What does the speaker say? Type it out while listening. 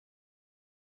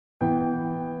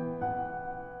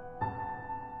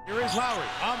Here's Lowry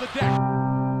on the deck.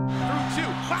 Through 2.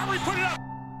 Lowry put it up.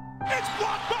 It's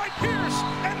blocked by Pierce,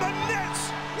 and the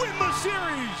Nets win the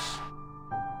series.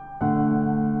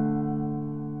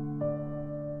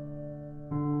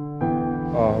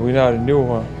 We're not a new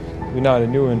one. We're not a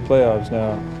new in playoffs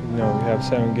now. You know, we have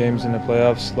 7 games in the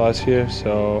playoffs last year,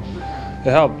 so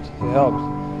it helped. It helped.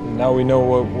 Now we know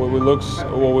what we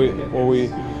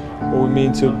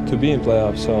mean to be in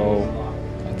playoffs. So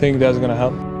I think that's gonna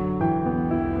help.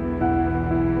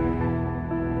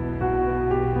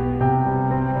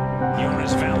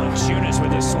 Jonas Valančiūnas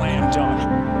with a slam dunk.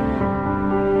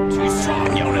 Too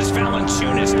strong. Jonas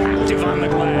Valančiūnas active on the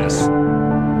glass.